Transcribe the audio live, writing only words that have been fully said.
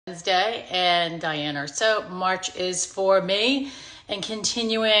Wednesday, and Diane Urso. March is for me. And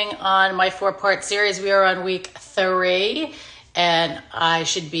continuing on my four-part series, we are on week 3, and I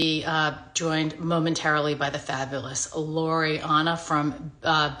should be joined momentarily by the fabulous Lori Anna from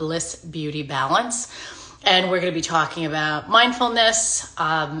Bliss Beauty Balance. And we're going to be talking about mindfulness,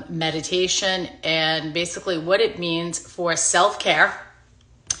 meditation, and basically what it means for self-care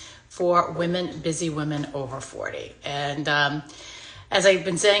for women, busy women over 40. And as I've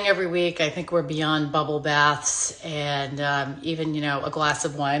been saying every week, I think we're beyond bubble baths and even, a glass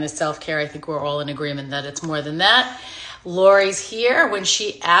of wine is self-care. I think we're all in agreement that it's more than that. Lori's here. When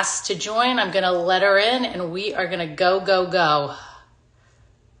she asks to join, I'm going to let her in and we are going to go, go, go.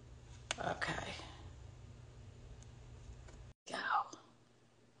 Okay. Go.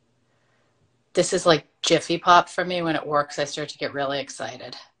 This is like Jiffy Pop for me. When it works, I start to get really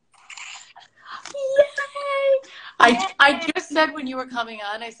excited. I just said when you were coming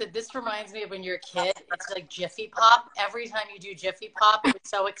on, I said, this reminds me of when you're a kid. It's like Jiffy Pop. Every time you do Jiffy Pop, it was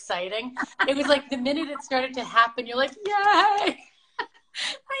so exciting. It was like the minute it started to happen, you're like, yay! I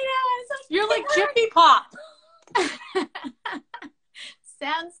know. You're like Jiffy Pop.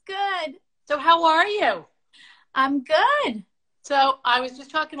 Sounds good. So how are you? I'm good. So I was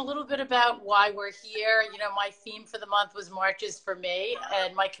just talking a little bit about why we're here. My theme for the month was March is for me,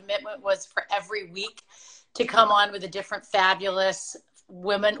 and my commitment was for every week to come on with a different fabulous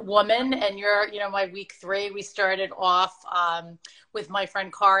woman. And you're, my week 3, we started off with my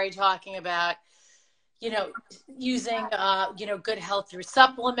friend Kari talking about, using, good health through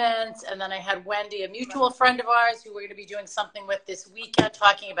supplements. And then I had Wendy, a mutual friend of ours, who we're going to be doing something with this weekend,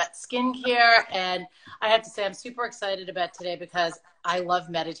 talking about skincare. And I have to say, I'm super excited about today because I love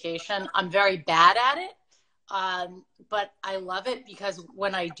meditation. I'm very bad at it. But I love it because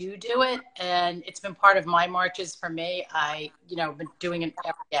when I do it, and it's been part of my marches for me, been doing it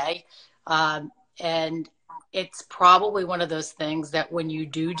every day. And it's probably one of those things that when you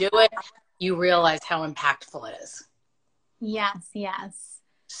do it, you realize how impactful it is. Yes, yes.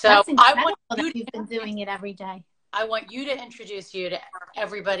 So I want you that you've been doing it every day. I want you to introduce you to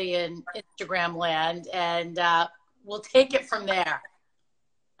everybody in Instagram land, and we'll take it from there.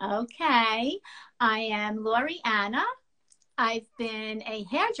 Okay. I am Lori Anna. I've been a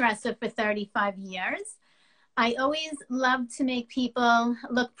hairdresser for 35 years. I always loved to make people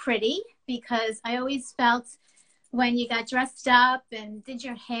look pretty because I always felt when you got dressed up and did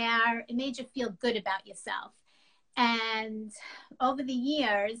your hair, it made you feel good about yourself. And over the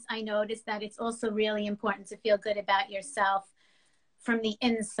years, I noticed that it's also really important to feel good about yourself from the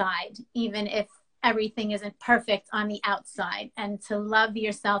inside, even if everything isn't perfect on the outside, and to love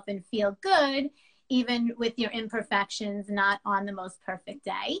yourself and feel good even with your imperfections, not on the most perfect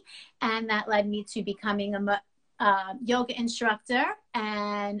day. And that led me to becoming a yoga instructor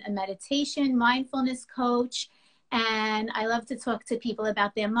and a meditation mindfulness coach. And I love to talk to people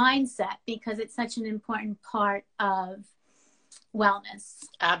about their mindset because it's such an important part of wellness.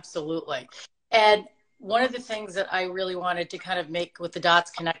 Absolutely. And one of the things that I really wanted to kind of make with the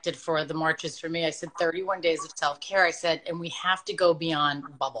dots connected for the marches for me, I said 31 days of self-care. I said, and we have to go beyond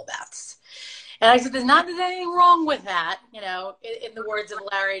bubble baths. And I said, there's anything wrong with that. In the words of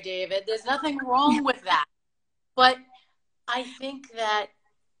Larry David, there's nothing wrong with that. But I think that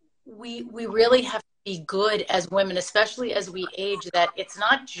we really have to be good as women, especially as we age, that it's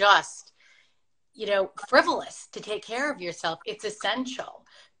not just, frivolous to take care of yourself. It's essential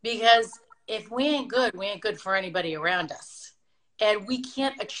because if we ain't good for anybody around us. And we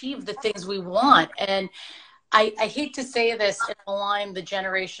can't achieve the things we want. And I hate to say this and malign the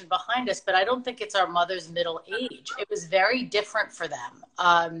generation behind us, but I don't think it's our mother's middle age. It was very different for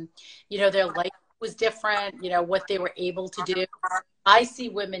them. Their life was different, what they were able to do. I see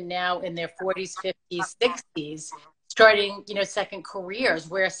women now in their 40s, 50s, 60s starting, second careers,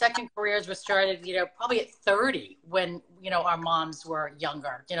 where second careers were started, probably at 30 when, our moms were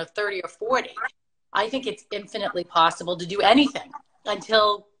younger, 30 or 40. I think it's infinitely possible to do anything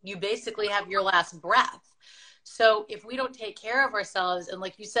until you basically have your last breath. So if we don't take care of ourselves, and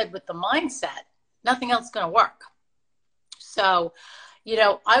like you said, with the mindset, nothing else is going to work. So,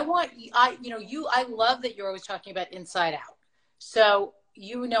 I love that you're always talking about inside out. So,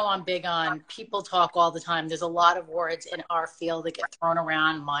 I'm big on people talk all the time. There's a lot of words in our field that get thrown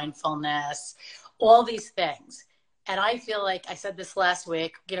around, mindfulness, all these things. And I feel like I said this last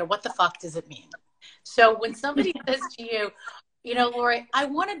week, what the fuck does it mean? So when somebody says to you, Lori, I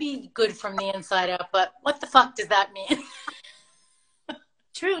want to be good from the inside out, but what the fuck does that mean?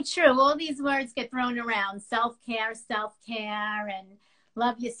 True, true. All these words get thrown around, self-care, and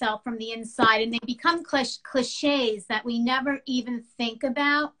love yourself from the inside. And they become cliches that we never even think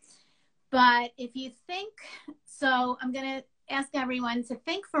about But if you think, so I'm going to ask everyone to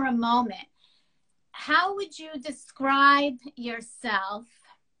think for a moment. How would you describe yourself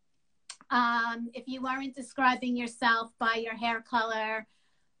if you weren't describing yourself by your hair color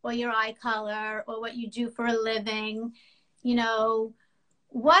or your eye color or what you do for a living? You know,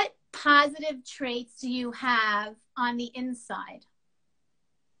 what positive traits do you have on the inside?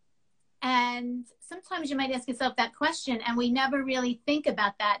 And sometimes you might ask yourself that question, and we never really think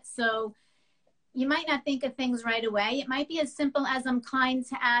about that. So you might not think of things right away. It might be as simple as I'm kind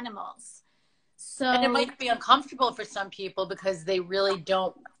to animals. So, and it might be uncomfortable for some people because they really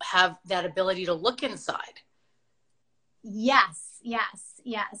don't have that ability to look inside. Yes, yes,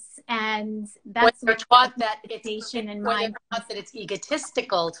 yes. And When that's they're what taught that it's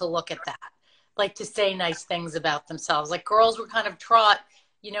egotistical to look at that, like to say nice things about themselves. Like girls were kind of taught,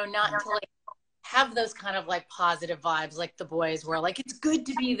 you know, not to like have those kind of like positive vibes like the boys were. Like, it's good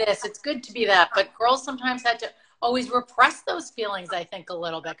to be this, it's good to be that. But girls sometimes had to always repress those feelings, I think, a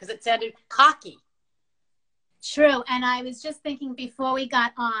little bit because it sounded cocky. True. And I was just thinking before we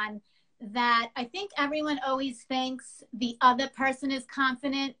got on that I think everyone always thinks the other person is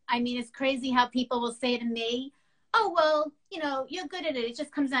confident. I mean, it's crazy how people will say to me, oh, well, you know, you're good at it. It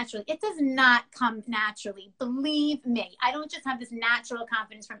just comes naturally. It does not come naturally. Believe me. I don't just have this natural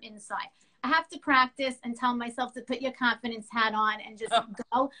confidence from inside. I have to practice and tell myself to put your confidence hat on and just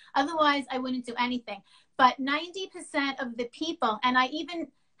go. Otherwise, I wouldn't do anything. But 90% of the people, and I even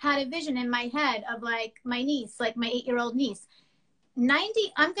had a vision in my head of like my niece, like my 8-year-old niece.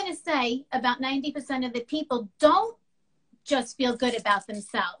 I'm going to say about 90% of the people don't just feel good about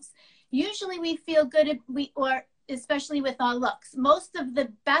themselves. Usually we feel good, or especially with our looks. Most of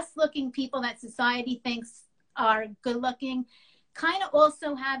the best looking people that society thinks are good looking kind of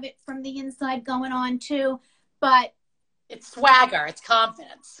also have it from the inside going on too. But it's swagger, it's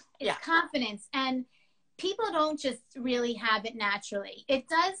confidence. It's confidence. And people don't just really have it naturally. It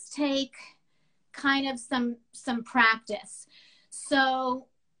does take kind of some practice. So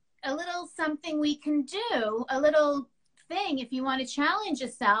a little something we can do, a little thing, if you want to challenge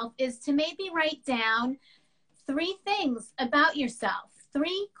yourself, is to maybe write down 3 things about yourself,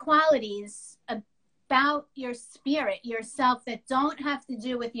 3 qualities about your spirit, yourself, that don't have to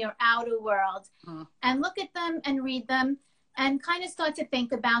do with your outer world. And look at them and read them and kind of start to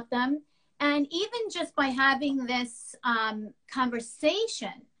think about them. And even just by having this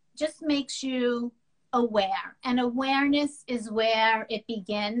conversation just makes you aware. And awareness is where it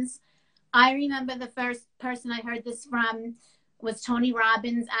begins. I remember the first person I heard this from was Tony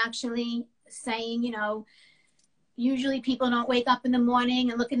Robbins, actually saying, you know, usually people don't wake up in the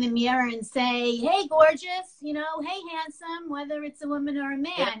morning and look in the mirror and say, hey, gorgeous, you know, hey, handsome, whether it's a woman or a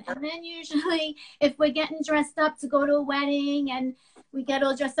man. And then usually if we're getting dressed up to go to a wedding and we get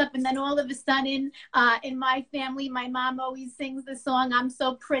all dressed up, and then all of a sudden in my family, my mom always sings the song, I'm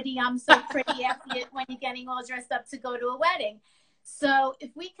so pretty after when you're getting all dressed up to go to a wedding. So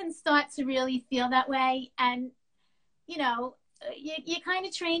if we can start to really feel that way, and, you know, you kind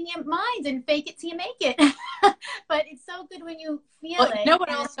of train your mind and fake it till you make it. But it's so good when you feel it. You know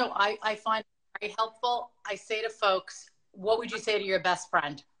what also I find very helpful? I say to folks, what would you say to your best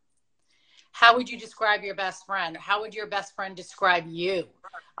friend? How would you describe your best friend? How would your best friend describe you?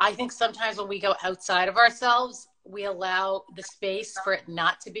 I think sometimes when we go outside of ourselves, we allow the space for it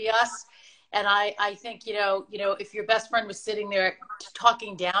not to be us. And I think, you know, if your best friend was sitting there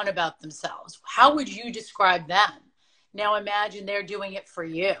talking down about themselves, how would you describe them? Now imagine they're doing it for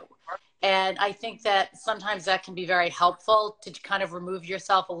you. And I think that sometimes that can be very helpful to kind of remove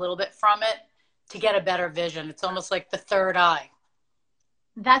yourself a little bit from it to get a better vision. It's almost like the third eye.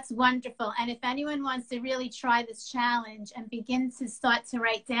 That's wonderful. And if anyone wants to really try this challenge and begin to start to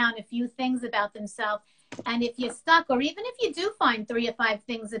write down a few things about themselves, and if you're stuck, or even if you do find 3 or 5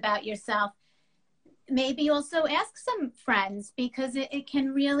 things about yourself, maybe also ask some friends, because it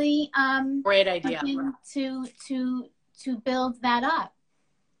can really great idea to build that up.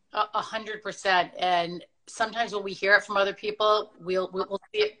 100%. And sometimes when we hear it from other people, we'll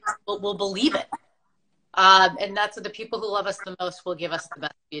see it, we'll believe it. And that's the people who love us the most will give us the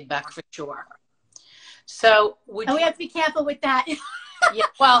best feedback for sure. So we have to be careful with that. Yeah,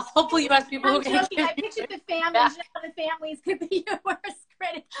 well, hopefully you have people I'm joking. I pictured the families. You know, the families could be your worst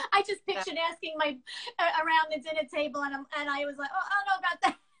critic. I just pictured asking around the dinner table, and I was like, oh, I don't know about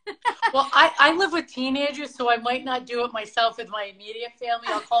that. Well, I live with teenagers, so I might not do it myself with my immediate family.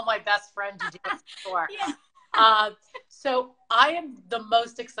 I'll call my best friend to do it for sure. Yeah. So I am the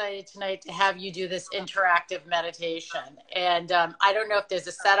most excited tonight to have you do this interactive meditation. And I don't know if there's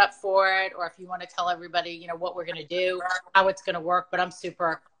a setup for it or if you want to tell everybody, you know, what we're going to do, how it's going to work, but I'm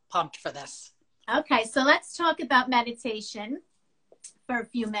super pumped for this. Okay, so let's talk about meditation for a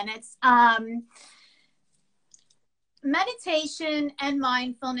few minutes. Meditation and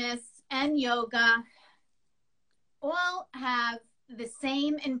mindfulness and yoga all have the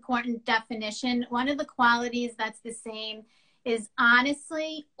same important definition. One of the qualities that's the same is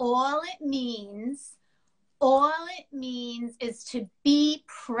honestly, all it means is to be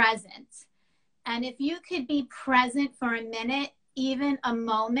present. And if you could be present for a minute, even a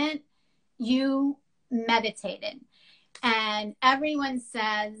moment, you meditated. And everyone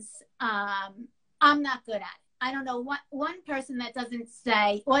says, I'm not good at it. I don't know what one person that doesn't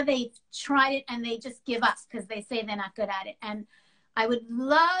say, or they've tried it and they just give up because they say they're not good at it. And I would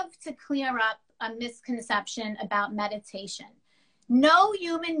love to clear up a misconception about meditation. No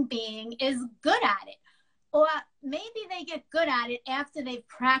human being is good at it, or maybe they get good at it after they've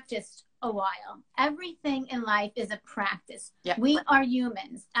practiced a while. Everything in life is a practice. Yeah. We are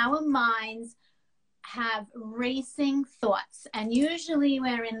humans. Our minds have racing thoughts, and usually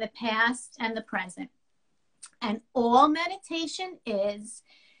we're in the past and the present. And all meditation is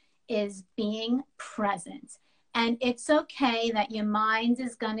being present. And it's okay that your mind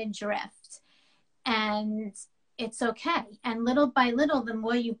is going to drift. And it's okay. And little by little, the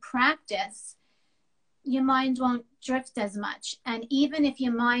more you practice, your mind won't drift as much. And even if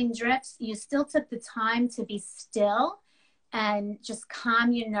your mind drifts, you still took the time to be still and just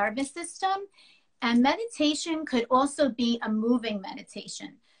calm your nervous system. And meditation could also be a moving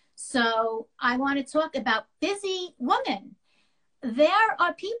meditation. So I want to talk about busy women. There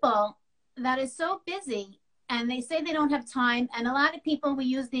are people that are so busy and they say they don't have time. And a lot of people, we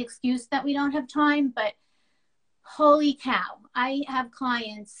use the excuse that we don't have time, but holy cow, I have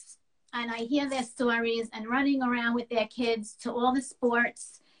clients and I hear their stories and running around with their kids to all the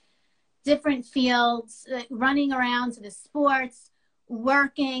sports, different fields, running around to the sports,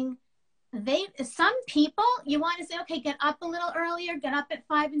 working. Some people, you want to say, okay, get up a little earlier, get up at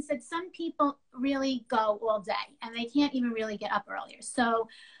 5 and 6. Some people really go all day and they can't even really get up earlier. So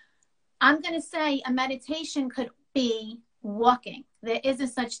I'm going to say a meditation could be walking. There is a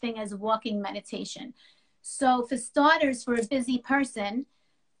such thing as walking meditation. So for starters, for a busy person,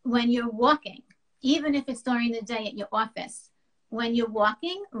 when you're walking, even if it's during the day at your office, when you're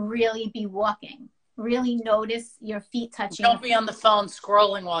walking, really be walking. Really notice your feet touching. Don't be on the phone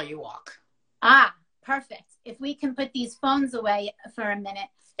scrolling while you walk. Ah, perfect. If we can put these phones away for a minute.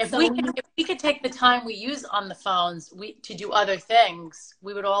 If we could take the time we use on the phones to do other things,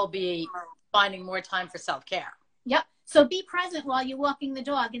 we would all be finding more time for self-care. Yep. So be present while you're walking the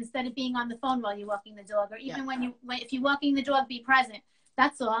dog instead of being on the phone while you're walking the dog. Or even if you're walking the dog, be present.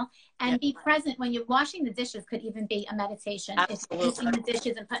 That's all. And be present when you're washing the dishes could even be a meditation. Absolutely. It's washing the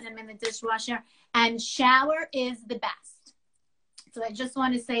dishes and putting them in the dishwasher. And shower is the best. So I just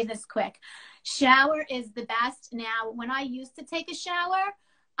want to say this quick. Shower is the best. Now, when I used to take a shower,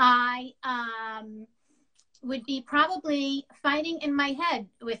 I would be probably fighting in my head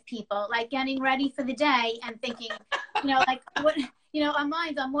with people, like getting ready for the day and thinking, like what, our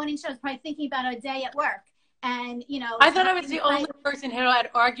minds on morning shows, probably thinking about our day at work. And, I thought I was the only person who had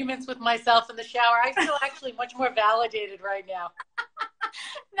arguments with myself in the shower. I feel actually much more validated right now.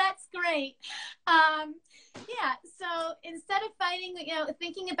 That's great. Yeah. So instead of fighting,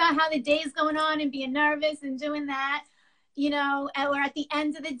 thinking about how the day is going on and being nervous and doing that, or at the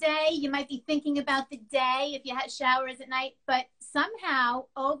end of the day, you might be thinking about the day if you had showers at night, but somehow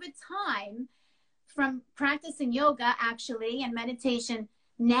over time from practicing yoga actually and meditation,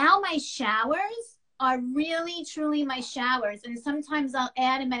 now my showers are really truly my showers. And sometimes I'll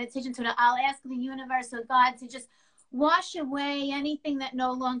add a meditation to it. I'll ask the universe or God to just wash away anything that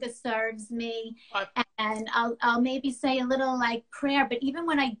no longer serves me. And I'll maybe say a little like prayer. But even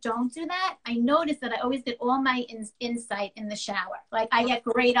when I don't do that, I notice that I always get all my insight in the shower. Like I get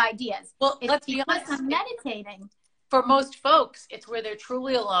great ideas. Well, it's let's because be honest. I'm meditating. For most folks, it's where they're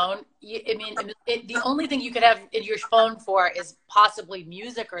truly alone. The only thing you could have in your phone for is possibly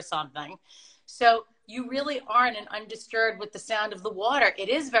music or something. So you really aren't undisturbed with the sound of the water. It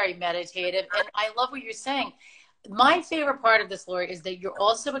is very meditative. And I love what you're saying. My favorite part of this, Lori, is that you're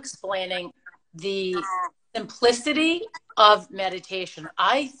also explaining the simplicity of meditation.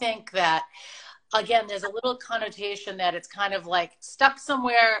 I think that, again, there's a little connotation that it's kind of like stuck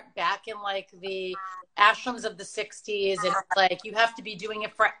somewhere back in like the ashrams of the 60s. And like you have to be doing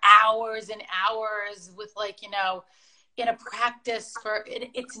it for hours and hours with like, in a practice for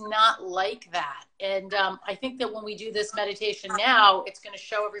it. It's not like that. And I think that when we do this meditation now, it's going to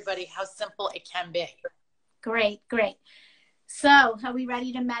show everybody how simple it can be. Great. So are we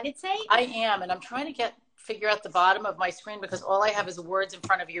ready to meditate? I am. And I'm trying to get figure out the bottom of my screen because all I have is words in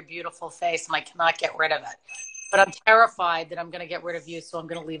front of your beautiful face and I cannot get rid of it. But I'm terrified that I'm going to get rid of you, so I'm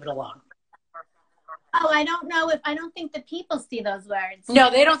going to leave it alone. Oh, I don't know if, I don't think the people see those words. No,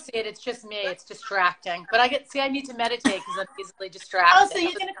 they don't see it. It's just me. It's distracting. But I need to meditate because I'm easily distracted. Oh, so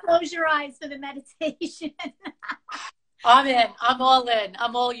you're going to close your eyes for the meditation. I'm in. I'm all in.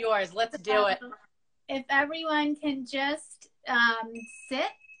 I'm all yours. Let's do it. If everyone can just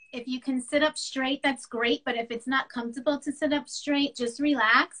sit. If you can sit up straight, that's great. But if it's not comfortable to sit up straight, just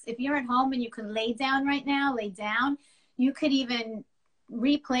relax. If you're at home and you can lay down right now, lay down. You could even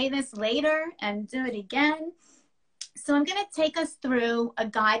replay this later and do it again. So I'm going to take us through a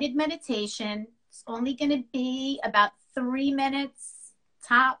guided meditation. It's only going to be about 3 minutes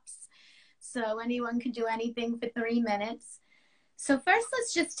tops. So anyone can do anything for 3 minutes. So first,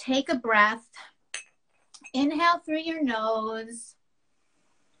 let's just take a breath. Inhale through your nose.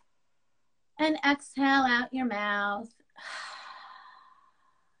 And exhale out your mouth.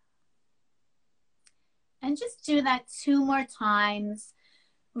 And just do that 2 more times.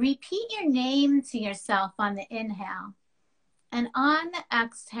 Repeat your name to yourself on the inhale. And on the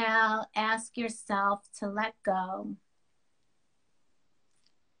exhale, ask yourself to let go.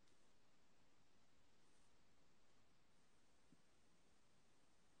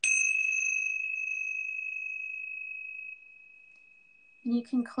 You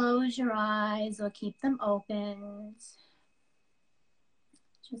can close your eyes or keep them open.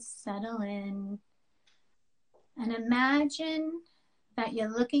 Just settle in. And imagine that you're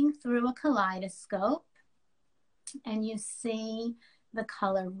looking through a kaleidoscope and you see the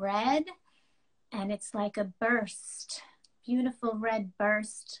color red, and it's like a burst, beautiful red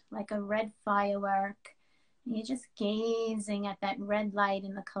burst, like a red firework. And you're just gazing at that red light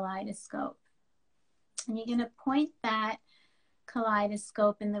in the kaleidoscope. And you're going to point that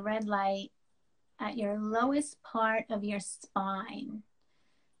kaleidoscope in the red light at your lowest part of your spine.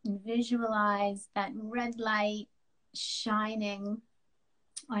 And visualize that red light shining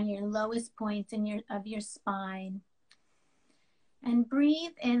on your lowest point of your spine. And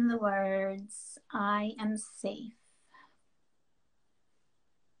breathe in the words, I am safe.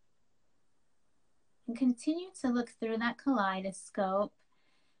 And continue to look through that kaleidoscope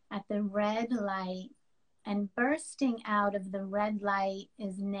at the red light. And bursting out of the red light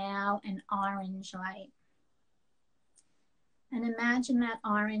is now an orange light. And imagine that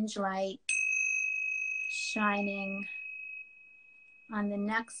orange light shining on the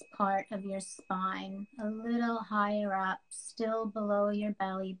next part of your spine, a little higher up, still below your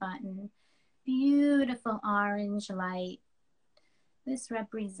belly button. Beautiful orange light. This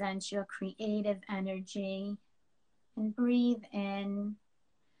represents your creative energy. And breathe in,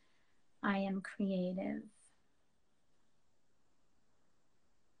 I am creative.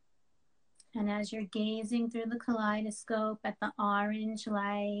 And as you're gazing through the kaleidoscope at the orange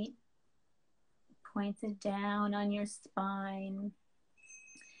light pointed down on your spine,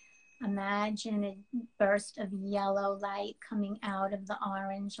 imagine a burst of yellow light coming out of the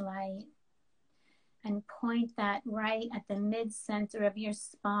orange light, and point that right at the mid-center of your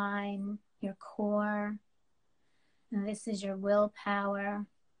spine, your core. And this is your willpower.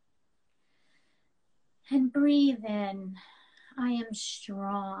 And breathe in, I am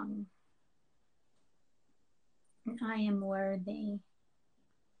strong. And I am worthy.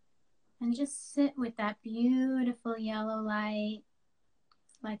 And just sit with that beautiful yellow light,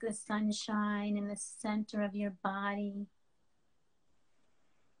 like the sunshine in the center of your body.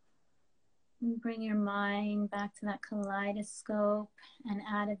 And bring your mind back to that kaleidoscope, and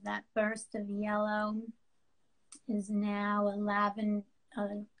out of that burst of yellow is now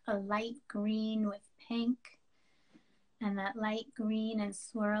a light green with pink. And that light green and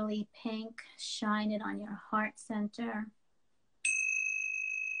swirly pink, shine it on your heart center.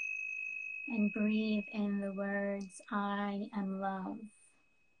 And breathe in the words, I am love.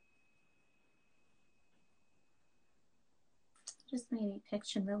 Just maybe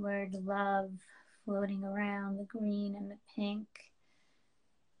picture the word love floating around the green and the pink.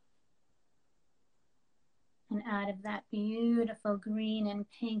 And out of that beautiful green and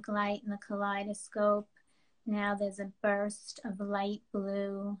pink light in the kaleidoscope, now there's a burst of light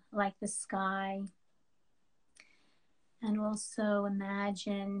blue, like the sky. And also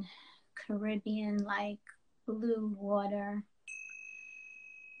imagine Caribbean-like blue water.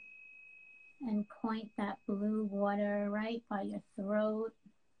 And point that blue water right by your throat,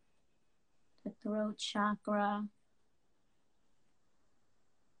 the throat chakra,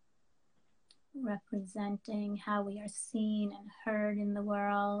 representing how we are seen and heard in the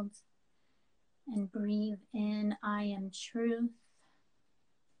world. And breathe in, I am truth.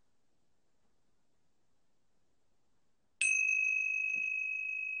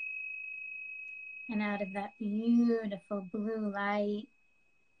 And out of that beautiful blue light,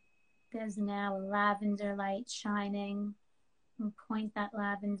 there's now a lavender light shining. And point that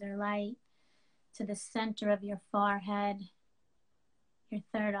lavender light to the center of your forehead, your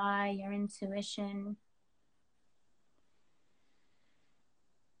third eye, your intuition.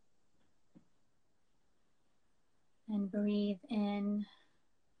 And breathe in,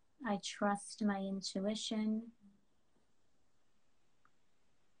 I trust my intuition.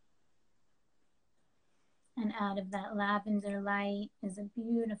 And out of that lavender light is a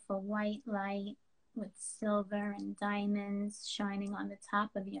beautiful white light with silver and diamonds shining on the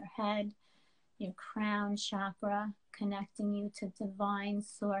top of your head, your crown chakra, connecting you to divine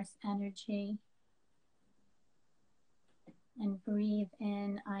source energy. And breathe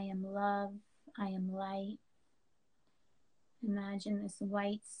in, I am love, I am light. Imagine this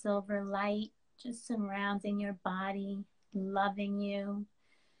white silver light just surrounding your body, loving you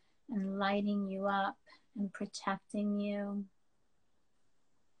and lighting you up and protecting you.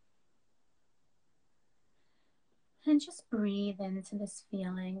 And just breathe into this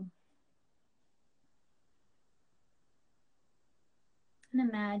feeling. And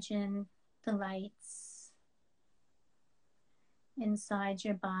imagine the lights inside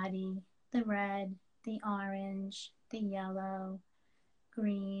your body, the red, the orange, the yellow,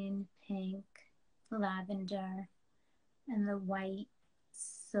 green, pink, lavender, and the white,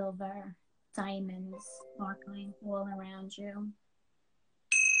 silver, diamonds sparkling all around you.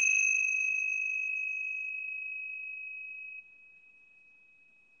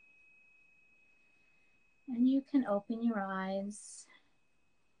 And you can open your eyes.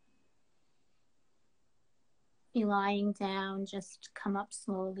 Be lying down, just come up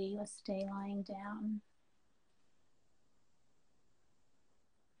slowly or stay lying down.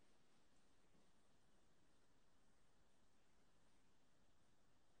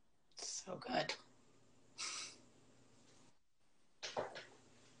 So good.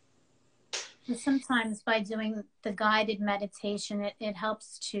 And sometimes by doing the guided meditation, it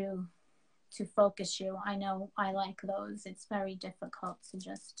helps to focus you. I know I like those. It's very difficult to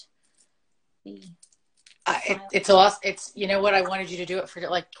just be it's awesome. It's, you know what? I wanted you to do it for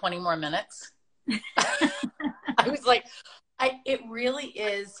like 20 more minutes. I was like, it really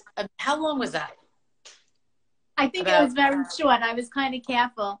is. How long was that? I think it was very short. I was kind of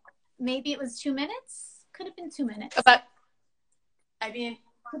careful. Maybe it was 2 minutes. Could have been 2 minutes. I mean,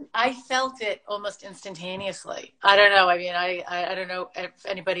 I felt it almost instantaneously. I don't know. I mean, I don't know if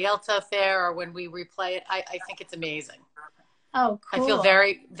anybody else out there or when we replay it, I think it's amazing. Oh, cool. I feel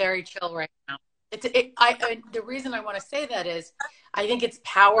very, very chill right now. The reason I want to say that is I think it's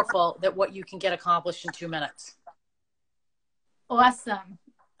powerful that what you can get accomplished in 2 minutes. Awesome.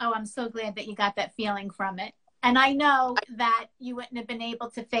 Oh, I'm so glad that you got that feeling from it. And I know that you wouldn't have been able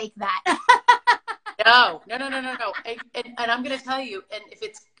to fake that. No. And I'm going to tell you, and if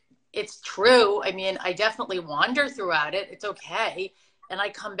it's true, I mean, I definitely wander throughout it. It's okay. And I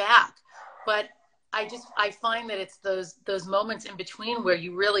come back. But I find that it's those moments in between where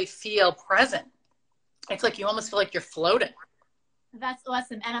you really feel present. It's like you almost feel like you're floating. That's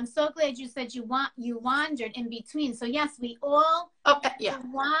awesome. And I'm so glad you said you wandered in between. So yes, we all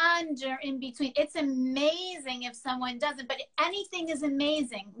wander in between. It's amazing if someone doesn't, but anything is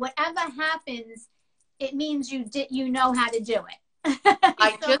amazing. Whatever happens, it means you know how to do it.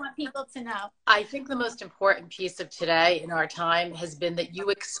 I just want people to know. I think the most important piece of today in our time has been that you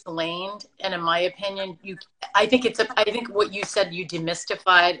explained, and in my opinion, I think what you said, you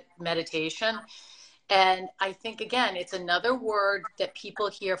demystified meditation. And I think, again, it's another word that people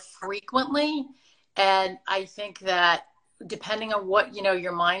hear frequently. And I think that depending on what,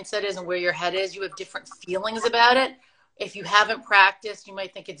 your mindset is and where your head is, you have different feelings about it. If you haven't practiced, you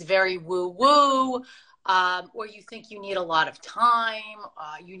might think it's very woo-woo, or you think you need a lot of time.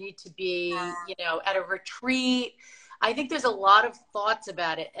 You need to be, at a retreat. I think there's a lot of thoughts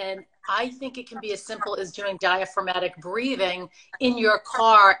about it. And I think it can be as simple as doing diaphragmatic breathing in your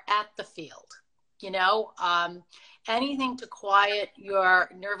car at the field. Anything to quiet your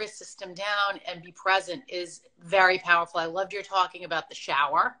nervous system down and be present is very powerful. I loved your talking about the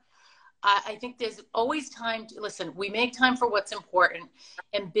shower. I think there's always time to listen. We make time for what's important,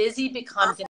 and busy becomes an